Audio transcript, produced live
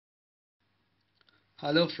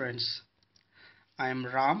Hello friends, I am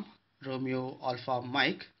Ram, Romeo Alpha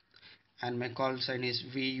Mike, and my call sign is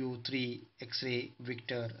VU3 X-ray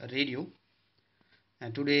Victor Radio.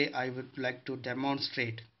 And today I would like to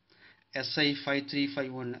demonstrate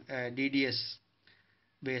Si5351 DDS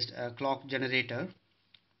based clock generator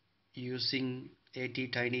using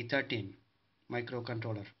ATtiny13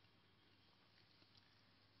 microcontroller.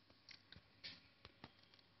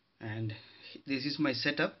 And this is my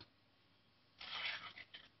setup.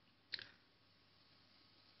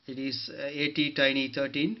 It is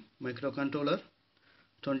ATtiny13 microcontroller,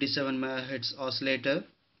 27 MHz oscillator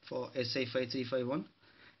for Si5351,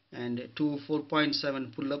 and two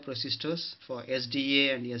 4.7 pull-up resistors for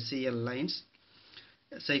SDA and SCL lines,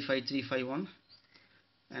 Si5351,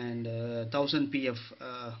 and 1000 PF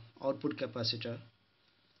output capacitor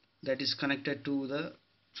that is connected to the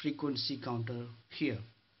frequency counter here.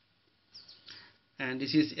 And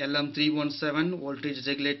this is LM317 voltage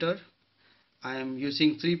regulator. I am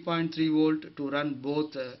using 3.3 volt to run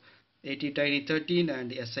both ATtiny13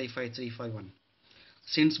 and Si5351.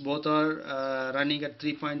 Since both are running at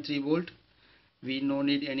 3.3 volt, we no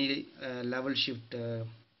need any level shift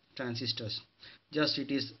transistors. Just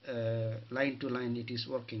it is line to line it is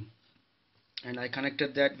working. And I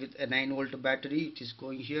connected that with a 9 volt battery. It is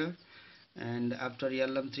going here, and after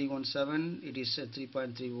LM317 it is a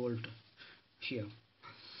 3.3 volt here.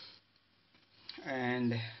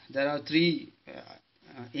 And there are three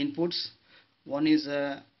inputs. One is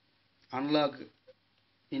a analog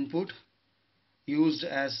input used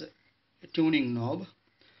as a tuning knob.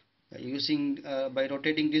 By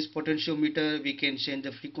rotating this potentiometer we can change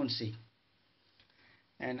the frequency.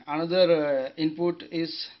 And another input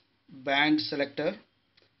is band selector,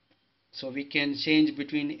 so we can change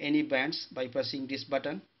between any bands by pressing this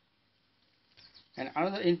button. And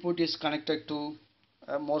another input is connected to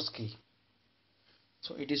a Morse key.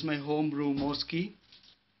 So it is my homebrew Morse key,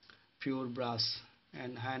 pure brass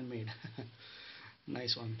and handmade.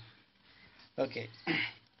 Nice one. Okay.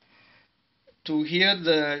 To hear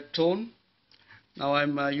the tone, now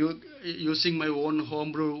I'm using my own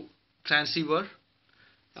homebrew transceiver,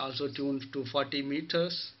 also tuned to 40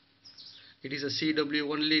 meters. It is a CW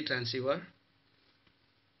only transceiver.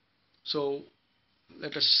 So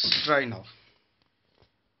let us try now.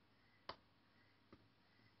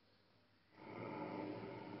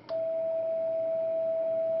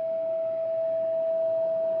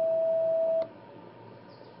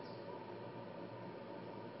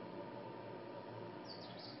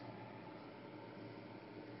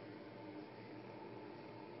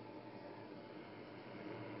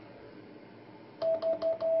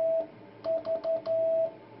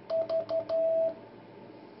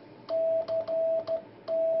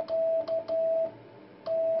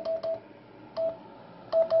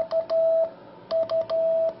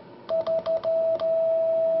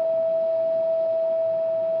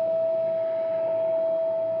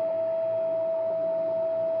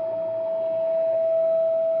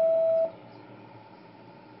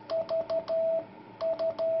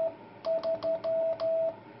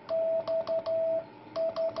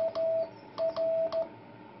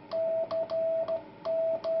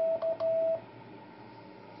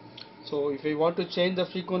 So if I want to change the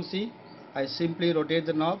frequency, I simply rotate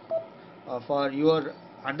the knob. For your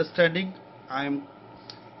understanding, I am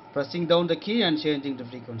pressing down the key and changing the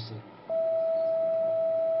frequency.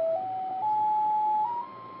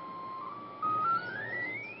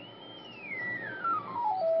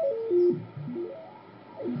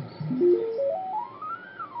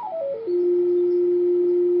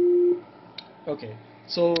 Okay,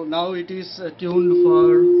 so now it is tuned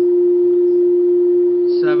for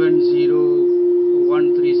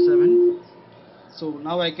 70137. So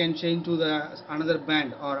now I can change to the another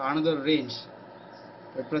band or another range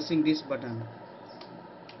by pressing this button.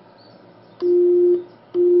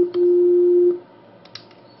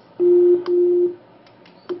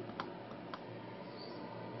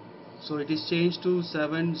 So it is changed to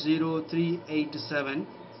 70387,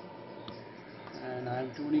 and I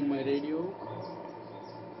am tuning my radio.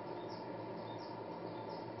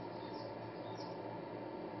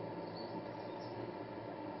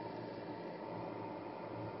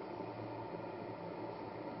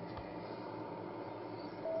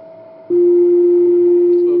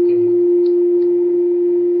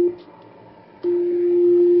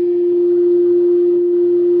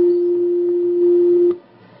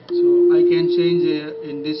 Change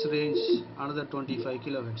in this range another 25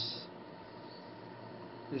 kilohertz.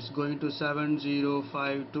 It's going to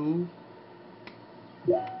 7052,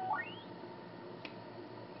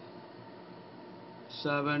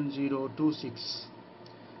 7026.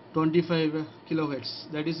 25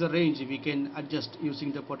 kilohertz. That is the range we can adjust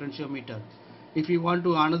using the potentiometer. If we want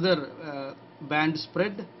to another band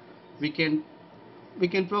spread, we can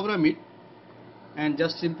program it, and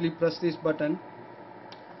just simply press this button.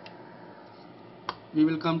 We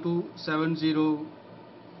will come to 70.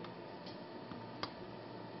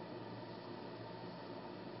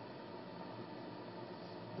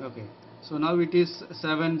 Okay, so now it is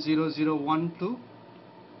 70012 to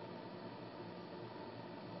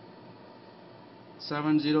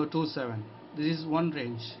 7027. This is one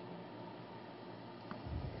range.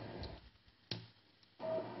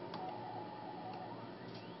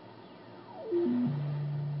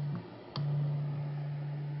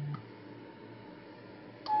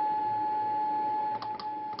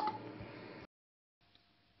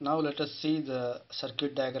 Now let us see the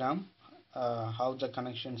circuit diagram, how the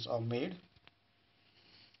connections are made.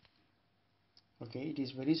 Okay, it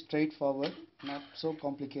is very straightforward, not so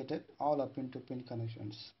complicated, all up into pin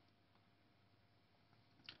connections.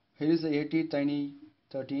 Here is the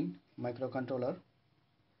ATtiny13 microcontroller.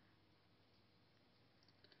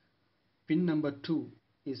 Pin number 2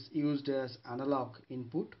 is used as analog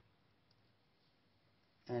input,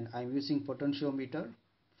 and I am using potentiometer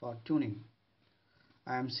for tuning.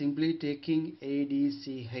 I am simply taking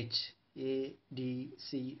ADCH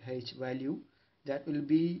value that will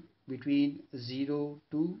be between 0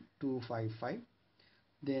 to 255.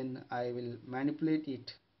 Then I will manipulate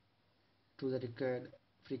it to the required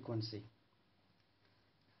frequency.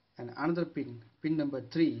 And another pin number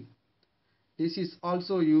 3, this is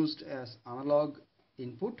also used as analog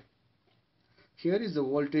input. Here is the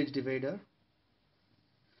voltage divider.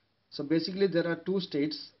 So basically there are two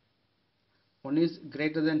states. One is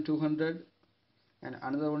greater than 200 and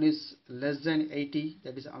another one is less than 80,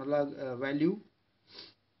 that is analog value.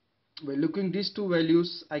 By looking these two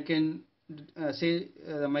values, I can say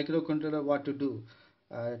the microcontroller what to do,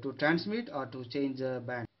 to transmit or to change the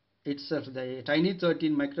band. Itself, the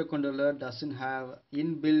Tiny13 microcontroller doesn't have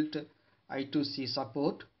inbuilt I2C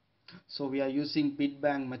support, so we are using bit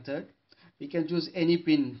bank method. We can choose any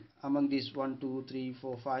pin among these 1, 2, 3,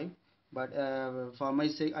 4, 5, but for my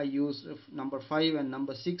sake I use number 5 and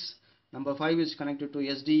number 6. Number 5 is connected to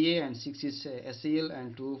SDA and 6 is SCL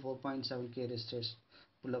and 2 4.7K resistors,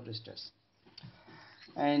 pull-up resistors.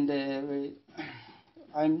 And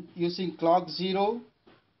I'm using clock 0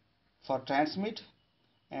 for transmit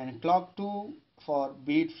and clock 2 for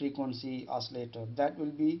beat frequency oscillator. That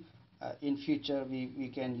will be in future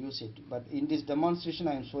we can use it, but in this demonstration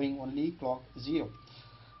I am showing only clock 0.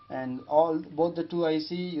 And both the two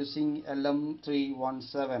IC using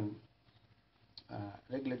LM317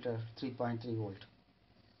 regulator 3.3 volt.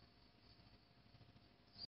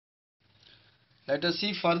 Let us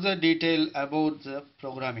see further detail about the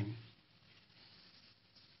programming.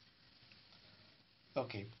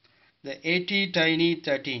 Okay, the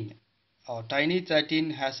ATtiny13 or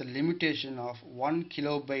Tiny13 has a limitation of 1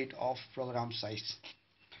 kilobyte of program size.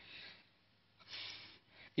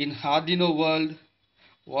 In Arduino world,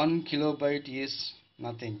 1 kilobyte is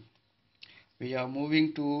nothing. We are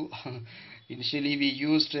moving to initially we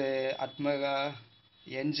used Atmega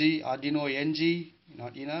NG, Arduino NG,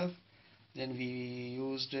 not enough. Then we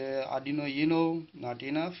used Arduino Uno, not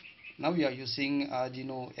enough. Now we are using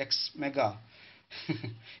Arduino X Mega.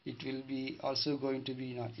 It will be also going to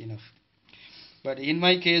be not enough. But in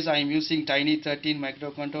my case, I am using Tiny13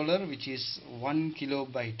 microcontroller, which is 1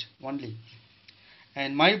 kilobyte only.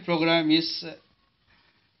 And my program is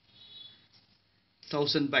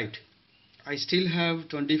 1000 byte. I still have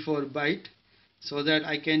 24 byte, so that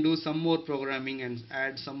I can do some more programming and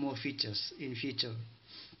add some more features in future.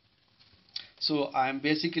 So I am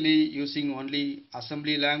basically using only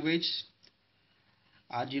assembly language.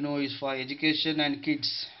 Arduino is for education and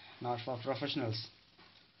kids, not for professionals.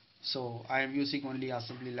 So I am using only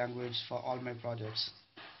assembly language for all my projects.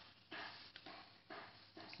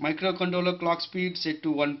 Microcontroller clock speed set to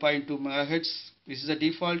 1.2 MHz. This is a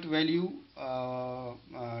default value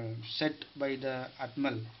set by the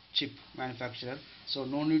Atmel chip manufacturer. So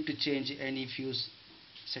no need to change any fuse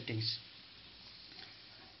settings.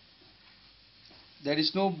 There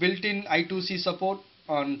is no built-in I2C support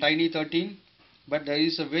on Tiny13, but there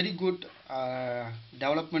is a very good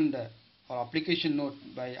development or application note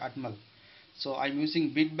by Atmel. So I'm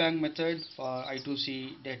using bit bank method for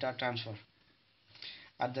I2C data transfer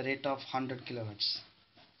at the rate of 100 kHz.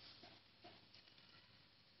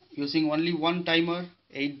 Using only one timer,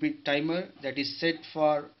 8-bit timer, that is set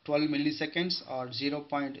for 12 milliseconds or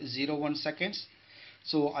 0.01 seconds.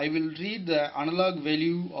 So I will read the analog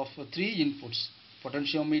value of 3 inputs: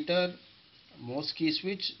 potentiometer, MOS key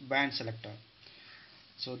switch, band selector.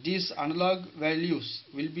 So these analog values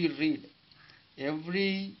will be read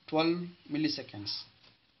every 12 milliseconds.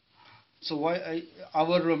 So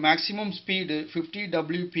our maximum speed 50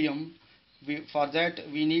 WPM, for that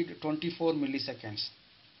we need 24 milliseconds.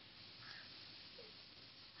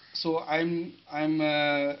 So I'm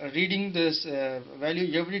reading this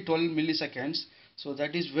value every 12 milliseconds. So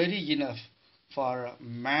that is very enough for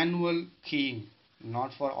manual keying,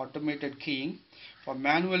 not for automated keying. For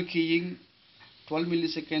manual keying, 12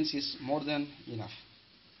 milliseconds is more than enough.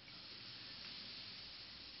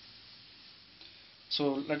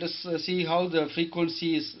 So let us see how the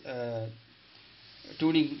frequency is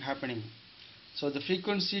tuning happening. So the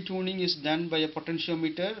frequency tuning is done by a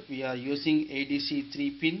potentiometer. We are using ADC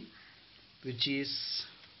 3 pin, which is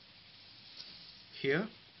here,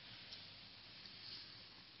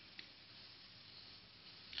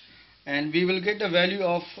 and we will get a value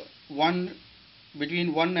of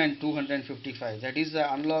between 1 and 255. That is the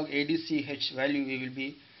analog ADCH value we will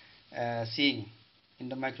be seeing in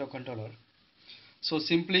the microcontroller. So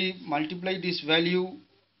simply multiply this value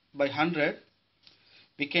by 100.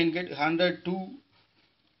 We can get 100 to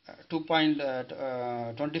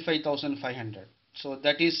 2.25,500. So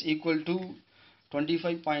that is equal to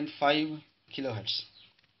 25.5 kilohertz.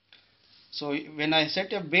 So when I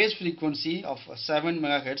set a base frequency of 7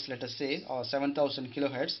 megahertz, let us say, or 7,000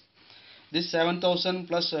 kilohertz, this 7,000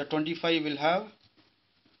 plus 25 will have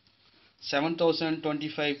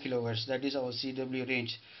 7,025 kilohertz. That is our CW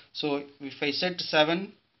range. So if I set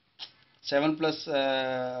 7 plus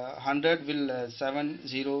 100 will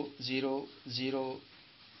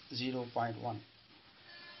 7,000.1.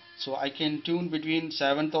 So I can tune between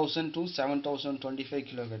 7,000 to 7,025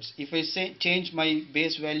 kilohertz. If I say change my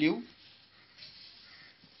base value,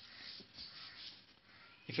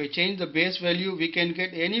 if I change the base value, we can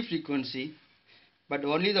get any frequency, but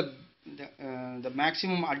only the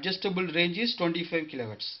maximum adjustable range is 25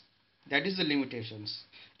 kilohertz. That is the limitations.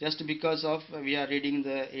 Just because of we are reading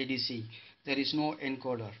the ADC, there is no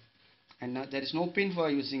encoder, and there is no pin for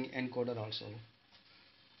using encoder also.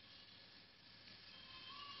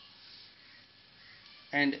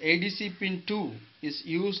 And ADC pin 2 is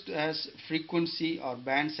used as frequency or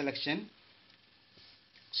band selection.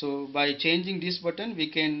 So by changing this button, we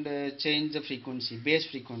can change the frequency, base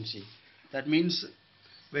frequency. That means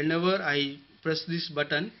whenever I press this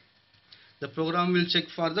button, the program will check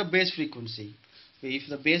for the base frequency. If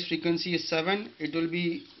the base frequency is 7, it will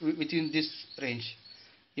be within this range.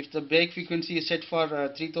 If the base frequency is set for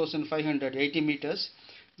 3,580 meters,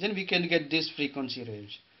 then we can get this frequency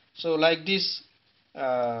range. So like this,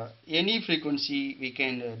 any frequency we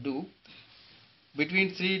can do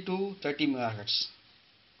between 3 to 30 megahertz.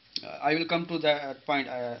 I will come to that point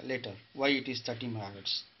later, why it is 30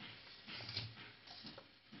 megahertz.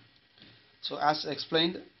 So as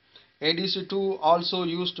explained, ADC2 also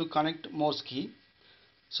used to connect Morse key.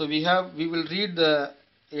 So we will read the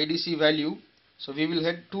ADC value. So we will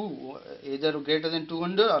head to either greater than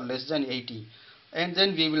 200 or less than 80, and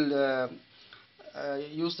then we will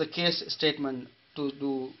use the case statement to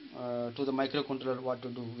do to the microcontroller what to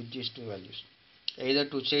do with these two values, either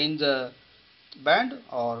to change the band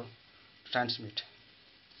or transmit.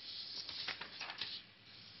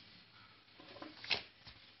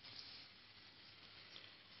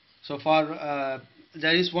 So for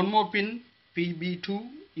there is one more pin, PB2,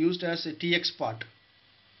 used as a TX part.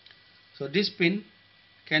 So this pin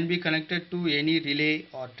can be connected to any relay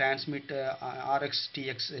or transmit RX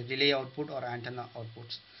TX relay output or antenna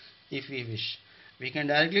outputs if we wish. We can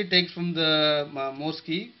directly take from the Morse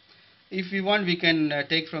key. If we want, we can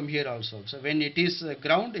take from here also. So when it is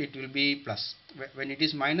ground, it will be plus. When it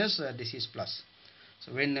is minus, this is plus.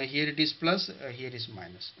 So when here it is plus, here is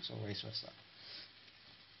minus. So vice versa.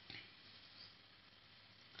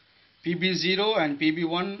 PB0 and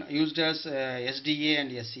PB1 used as SDA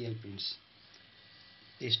and SCL pins.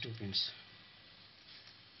 These two pins.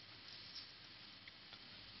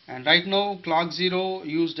 And right now clock 0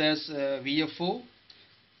 used as VFO,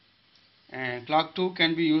 and clock 2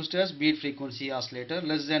 can be used as beat frequency oscillator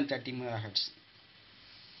less than 30 MHz.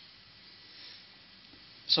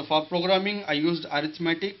 So for programming I used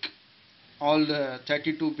arithmetic, all the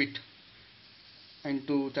 32-bit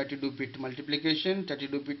into 32-bit multiplication,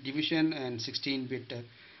 32-bit division, and 16-bit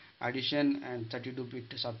addition, and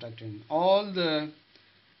 32-bit subtraction. All the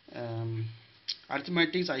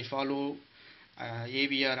arithmetics I follow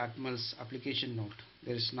AVR Atmos application note.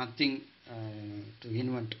 There is nothing to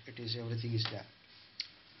invent. Everything is there.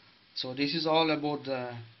 So this is all about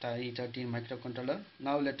the ATtiny13 microcontroller.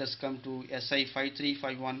 Now let us come to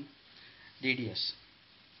Si5351 DDS.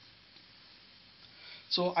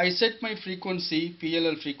 So I set my frequency,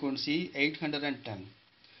 PLL frequency 810.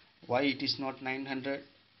 Why it is not 900?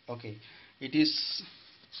 Okay, it is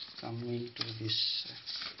coming to this.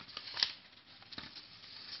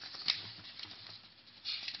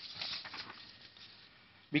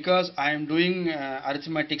 Because I am doing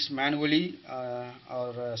arithmetics manually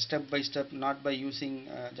or step by step, not by using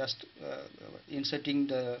just inserting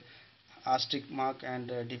the asterisk mark and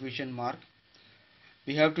division mark.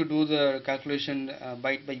 We have to do the calculation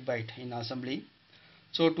byte by byte in assembly.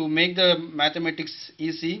 So to make the mathematics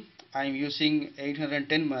easy, I am using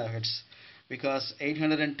 810 MHz, because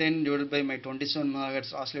 810 divided by my 27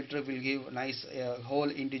 MHz oscillator will give nice whole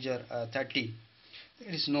integer 30.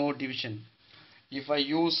 There is no division. If I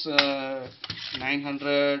use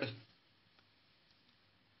 900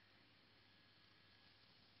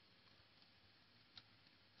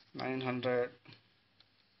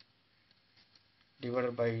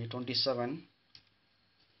 divided by 27,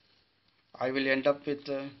 I will end up with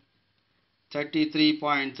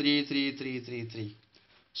 33.33333.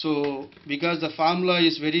 So because the formula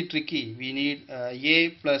is very tricky, we need A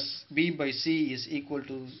plus B by C is equal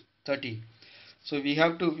to 30. So we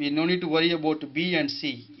no need to worry about B and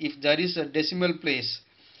C. If there is a decimal place,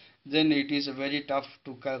 then it is very tough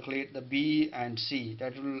to calculate the B and C.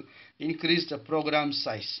 That will increase the program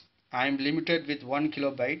size. I am limited with 1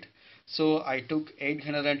 kilobyte, so I took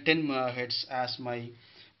 810 MHz as my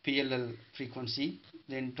PLL frequency.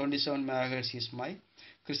 Then 27 MHz is my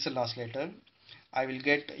crystal oscillator. I will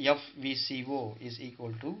get FVCO is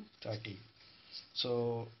equal to 30.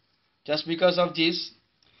 So just because of this,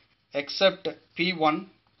 except P1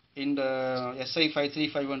 in the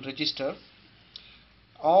Si5351 register,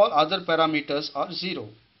 all other parameters are 0.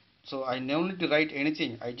 So I no need to write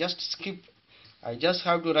anything. I just skip. I just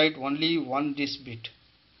have to write only one this bit.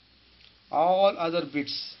 All other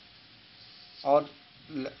bits are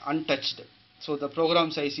untouched. So the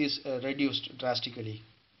program size is reduced drastically.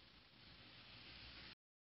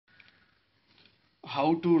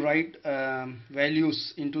 How to write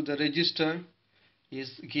values into the register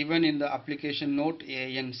is given in the application note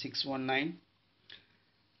AN619.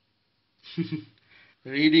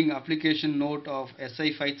 Reading application note of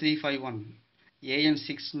Si5351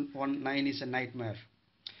 AN619 is a nightmare.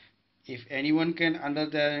 If anyone can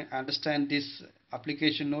understand this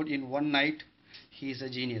application note in one night, he is a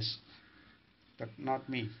genius, but not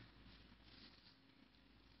me.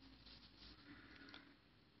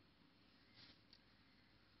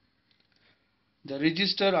 The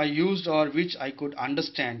register I used or which I could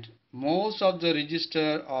understand, most of the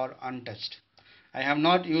register are untouched. I have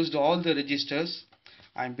not used all the registers.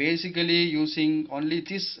 I am basically using only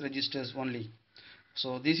these registers only.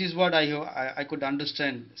 So this is what I could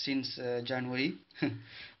understand since January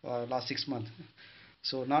last 6 months.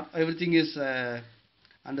 So not everything is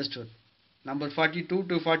understood. Number 42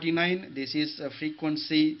 to 49, this is a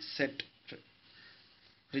frequency set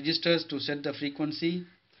registers to set the frequency.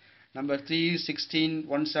 Number 3, 16,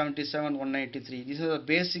 177, 193. These are the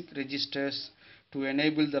basic registers to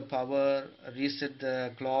enable the power, reset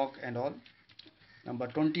the clock and all. Number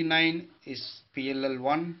 29 is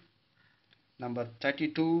PLL1. Number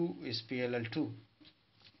 32 is PLL2.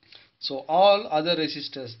 So all other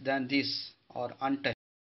resistors than this are untouched.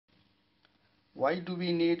 Why do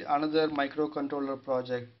we need another microcontroller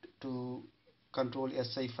project to control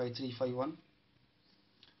Si5351?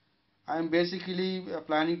 I am basically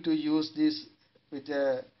planning to use this with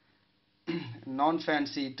a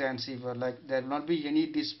non-fancy transceiver. Like there will not be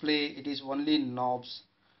any display, it is only knobs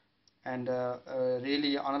and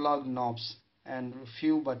really analog knobs and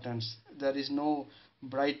few buttons. There is no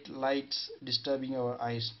bright lights disturbing our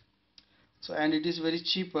eyes. So and it is very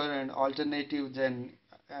cheaper and alternative than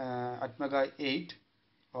Atmega 8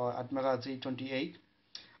 or Atmega 328.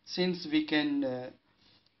 Since we can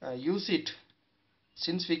use it,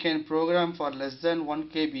 since we can program for less than 1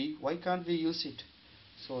 KB, why can't we use it?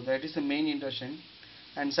 So that is the main intention.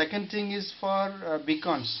 And second thing is for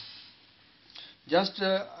beacons. Just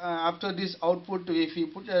after this output, if we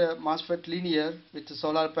put a MOSFET linear with a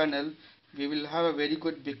solar panel, we will have a very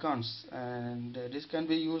good beacons, and this can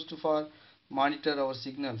be used for monitor our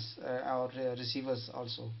signals, our receivers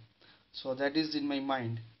also. So that is in my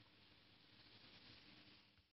mind.